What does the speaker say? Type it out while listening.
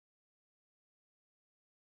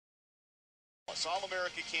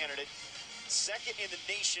All-America candidate, second in the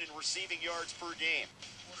nation in receiving yards per game.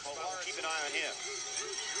 Keep an eye on him.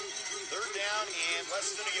 Third down and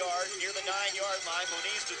less than a yard near the 9-yard line.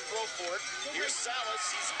 Moniz to throw for it. Here's Salas.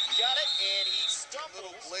 He's got it, and he stumbles.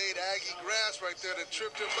 Little blade Aggie grass right there that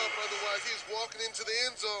tripped him up. Otherwise, he's walking into the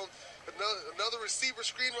end zone. Another receiver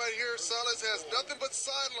screen right here. Salas has nothing but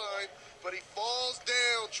sideline, but he falls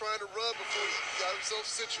down trying to run before he got himself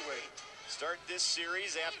situated. Start this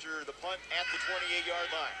series after the punt at the 28-yard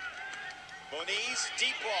line. Moniz,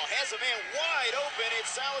 deep ball, has a man wide open.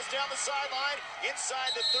 It's Salas down the sideline,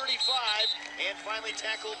 inside the 35, and finally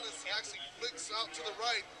tackled. Actually flicks out to the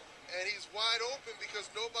right, and he's wide open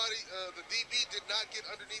because nobody, the DB did not get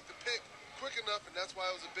underneath the pick quick enough, and that's why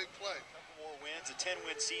it was a big play. A couple more wins, a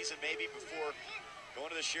 10-win season maybe before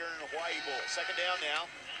going to the Sharon Hawaii Bowl. Second down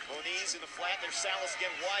now. Moniz in the flat. There's Salas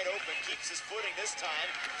again wide open. Keeps his footing this time.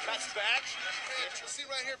 Cuts back. You see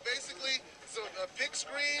right here, basically, so a pick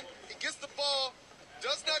screen. He gets the ball,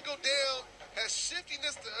 does not go down, has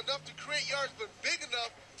shiftiness enough to create yards, but big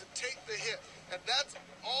enough to take the hit. And that's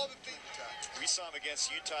all the thing. We saw him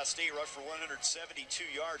against Utah State, rush for 172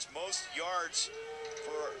 yards. Most yards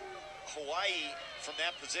for Hawaii from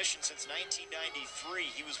that position since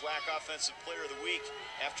 1993. He was WAC Offensive Player of the Week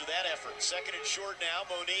after that effort. Second and short now.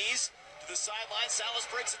 Moniz to the sideline. Salas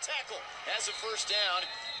breaks a tackle, has a first down,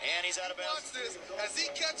 and he's out of bounds. Watch this. As he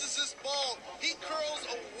catches this ball, he curls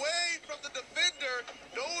away from the defender,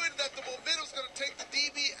 knowing that the momentum's going to take the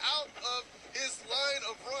DB out of his line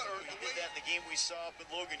of run. He did that in the game we saw up in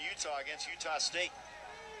Logan, Utah against Utah State.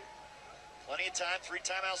 Plenty of time, 3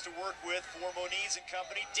 timeouts to work with for Moniz and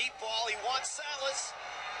company. Deep ball, he wants Salas.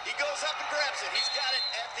 He goes up and grabs it. He's got it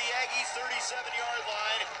at the Aggies' 37-yard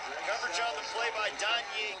line. Coverage on the play by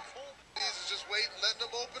Danye. He's just waiting, letting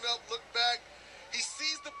him open up, look back. He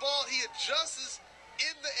sees the ball, he adjusts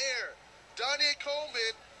in the air. Danye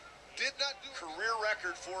Coleman did not do career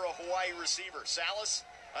record for a Hawaii receiver. Salas,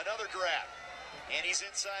 another grab. And he's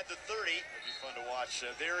inside the 30. It'll be fun to watch.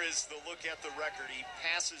 There is the look at the record. He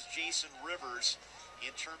passes Jason Rivers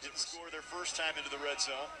in terms of the score their first time into the red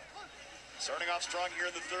zone. Starting off strong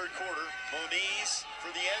here in the third quarter. Moniz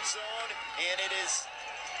for the end zone, and it is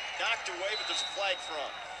knocked away, but there's a flag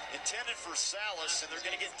thrown. Intended for Salas, and they're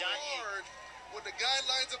going to get Danye. When the guy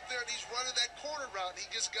lines up there and he's running that corner route, he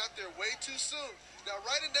just got there way too soon. Now,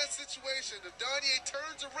 right in that situation, if Danye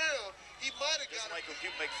turns around, he might have got it. Michael,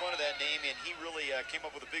 people make fun of that name, and he really came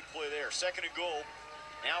up with a big play there. Second and goal,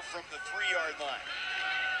 now from the 3-yard line.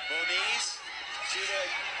 Moniz to the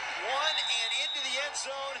 1 and into the end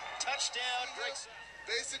zone. Touchdown.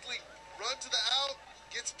 Basically, run to the out,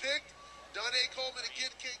 gets picked. Danye Coleman again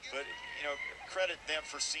can't get. But credit them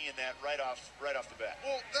for seeing that right off the bat.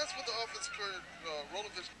 Well, that's what the offense coordinator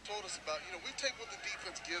Rolovich told us about. We take what the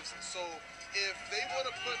defense gives us. So if they want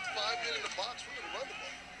to put 5 men in the box, we're going to run the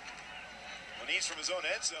ball. Moniz from his own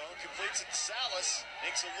end zone completes it to Salas,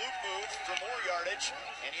 makes a loop move for more yardage,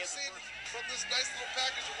 and he has seen from this nice little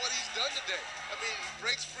package of what he's done today. I mean, he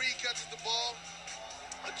breaks free, catches the ball,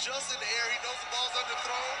 adjusts in the air. He knows the ball's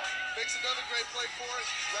underthrown, makes another great play for it.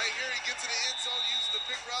 Right here, he gets to the end zone, uses the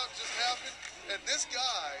pick route, just happened. And this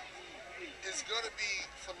guy is going to be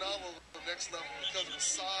phenomenal at the next level because of his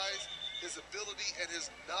size, his ability, and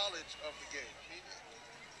his knowledge of the game.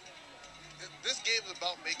 This game is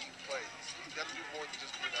about making plays. You got to do more than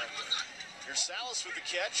just being out there. Here's Salas with the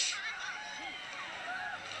catch.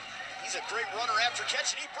 He's a great runner after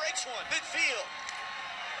catch, and he breaks one midfield.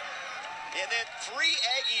 And then 3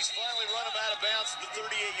 Aggies finally run him out of bounds at the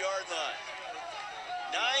 38-yard line.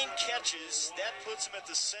 9 catches, that puts him at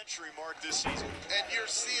the century mark this season. And you're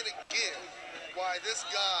seeing again why this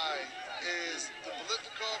guy is the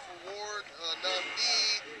Biletnikoff Award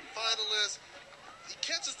nominee, finalist. He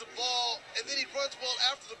catches the ball, and then he runs well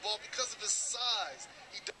after the ball because of his size.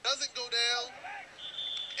 He doesn't go down,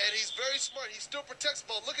 and he's very smart. He still protects the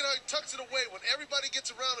ball. Look at how he tucks it away. When everybody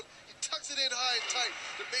gets around him, he tucks it in high and tight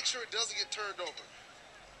to make sure it doesn't get turned over.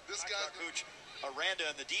 This guy... Coach Aranda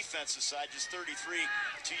on the defensive side, just 33.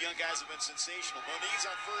 2 young guys have been sensational. Moniz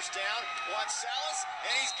on first down, wants Salas,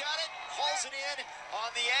 and he's got it. Hauls it in on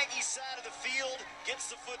the Aggie side of the field. Gets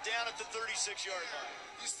the foot down at the 36-yard line.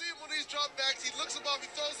 You see him when he's dropped backs. He looks above, he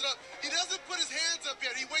throws